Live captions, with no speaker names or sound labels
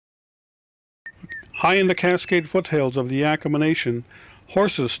high in the Cascade foothills of the Yakama Nation,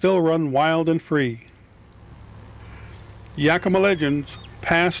 horses still run wild and free. Yakama legends,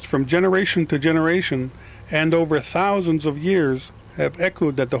 passed from generation to generation and over thousands of years, have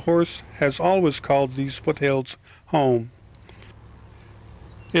echoed that the horse has always called these foothills home.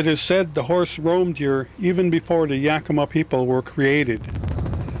 It is said the horse roamed here even before the Yakama people were created,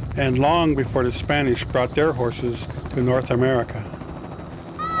 and long before the Spanish brought their horses to North America.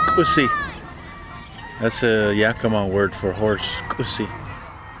 Kusi. That's a Yakama word for horse, kusi.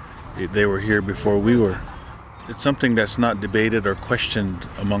 They were here before we were. It's something that's not debated or questioned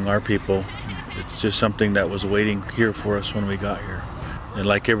among our people. It's just something that was waiting here for us when we got here. And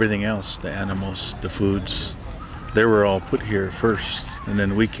like everything else, the animals, the foods, they were all put here first, and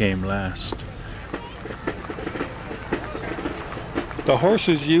then we came last. The horse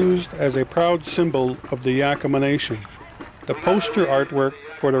is used as a proud symbol of the Yakama Nation. The poster artwork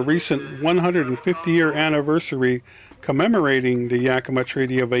for the recent 150-year anniversary commemorating the Yakama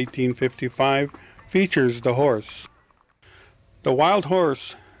Treaty of 1855 features the horse. The wild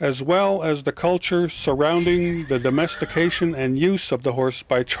horse, as well as the culture surrounding the domestication and use of the horse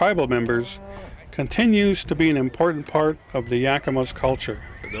by tribal members, continues to be an important part of the Yakama's culture.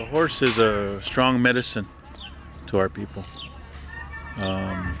 The horse is a strong medicine to our people.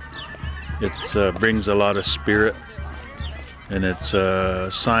 It brings a lot of spirit, and it's a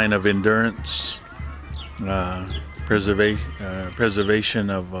sign of endurance, preservation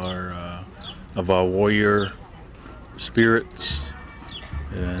of our warrior spirits,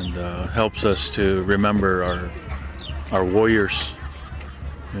 and helps us to remember our warriors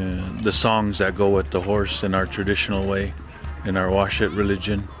and the songs that go with the horse in our traditional way, in our Washit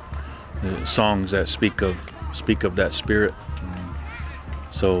religion, songs that speak of that spirit.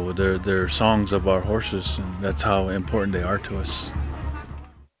 So they're songs of our horses, and that's how important they are to us.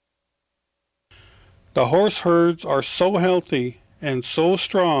 The horse herds are so healthy and so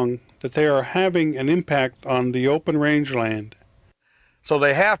strong that they are having an impact on the open rangeland. So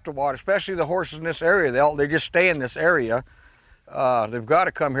they have to water, especially the horses in this area. They just stay in this area. They've got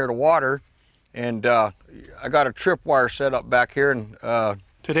to come here to water, and I got a tripwire set up back here. And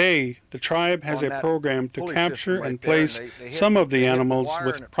today, the tribe has a program to capture and place some of the animals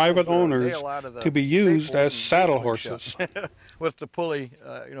with private owners to be used as saddle horses. With the pulley,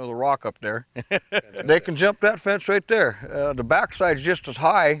 the rock up there. They can jump that fence right there. The backside's just as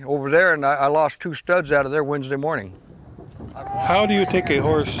high over there, and I lost 2 studs out of there Wednesday morning. How do you take a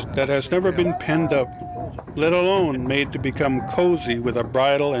horse that has never been penned up, let alone made to become cozy with a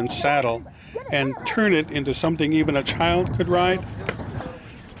bridle and saddle, and turn it into something even a child could ride?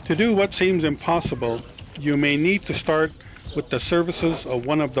 To do what seems impossible, you may need to start with the services of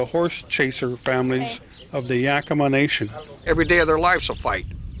one of the horse chaser families of the Yakama Nation. Every day of their lives a fight.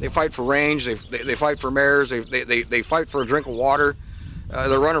 They fight for range, they fight for mares, they fight for a drink of water.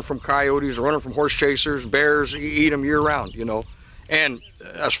 They're running from coyotes, they're running from horse chasers, bears, eat them year round, And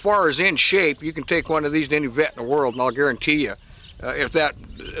as far as in shape, you can take one of these to any vet in the world, and I'll guarantee you, if that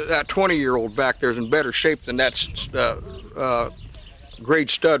 20-year-old back there is in better shape than that great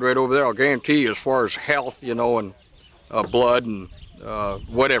stud right over there, I'll guarantee you, as far as health, and blood and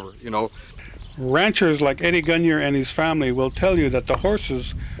whatever, Ranchers like Eddie Gunyer and his family will tell you that the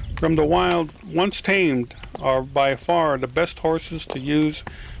horses from the wild, once tamed, are by far the best horses to use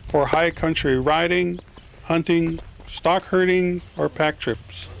for high country riding, hunting, stock herding, or pack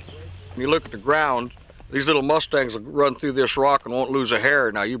trips. When you look at the ground, these little Mustangs will run through this rock and won't lose a hair.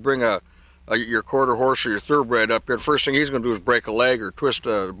 Now you bring your quarter horse or your thoroughbred up here, the first thing he's going to do is break a leg or twist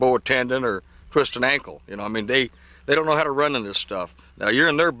a boa tendon or twist an ankle. They don't know how to run in this stuff. Now you're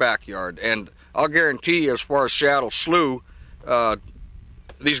in their backyard, and I'll guarantee you, as far as Seattle Slough,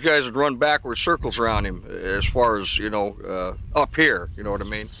 these guys would run backward circles around him as far as, up here, you know what I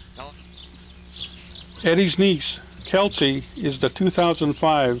mean? Eddie's niece, Kelsey, is the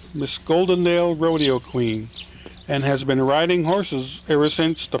 2005 Miss Goldendale Rodeo Queen and has been riding horses ever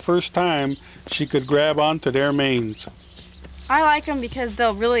since the first time she could grab onto their manes. I like them because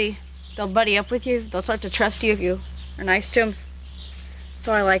they'll buddy up with you. They'll start to trust you if you are nice to them.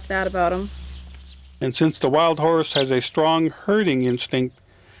 So I like that about them. And since the wild horse has a strong herding instinct,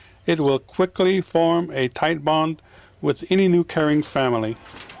 it will quickly form a tight bond with any new caring family.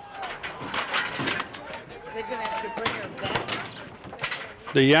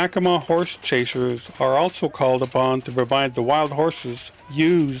 The Yakama horse chasers are also called upon to provide the wild horses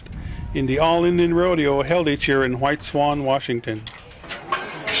used in the All-Indian Rodeo held each year in White Swan, Washington.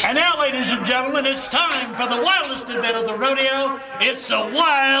 And now, ladies and gentlemen, it's time for the wildest event of the rodeo. It's the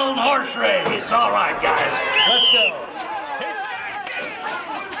wild horse race. All right, guys, let's go.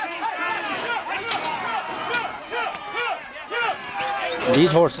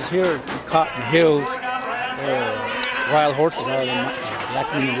 These horses here, caught in the hills, wild horses are the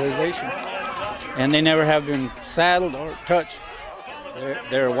Yakama reservation, and they never have been saddled or touched.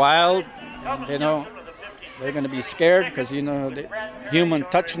 They're wild, and they know they're going to be scared because the human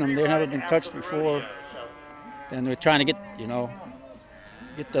touching them, they've never been touched before, and they're trying to get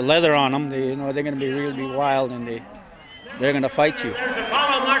the leather on them. They're going to be really wild, and they're going to fight you. There's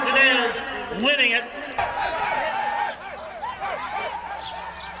Apollo Martinez winning it.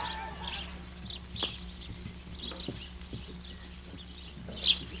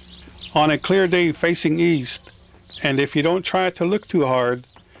 On a clear day facing east, and if you don't try to look too hard,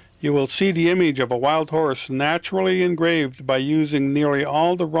 you will see the image of a wild horse naturally engraved by using nearly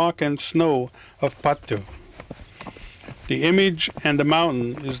all the rock and snow of Patu. The image and the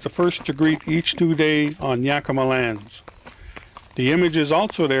mountain is the first to greet each new day on Yakama lands. The image is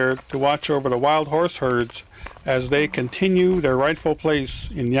also there to watch over the wild horse herds as they continue their rightful place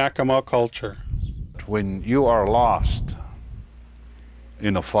in Yakama culture. When you are lost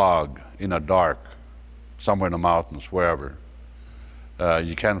in a fog, in a dark, somewhere in the mountains, wherever,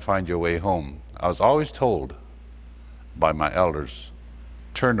 you can't find your way home. I was always told by my elders,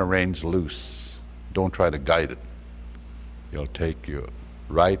 turn the reins loose, don't try to guide it. It'll take you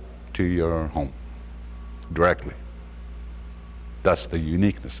right to your home, directly. That's the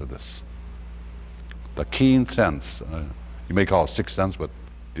uniqueness of this. The keen sense, you may call it sixth sense, but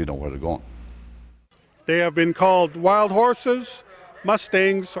you know where they're going. They have been called wild horses,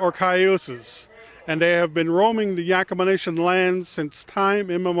 mustangs, or cayuses, and they have been roaming the Yakama Nation lands since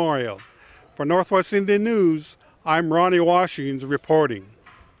time immemorial. For Northwest Indian News, I'm Ronnie Washings reporting.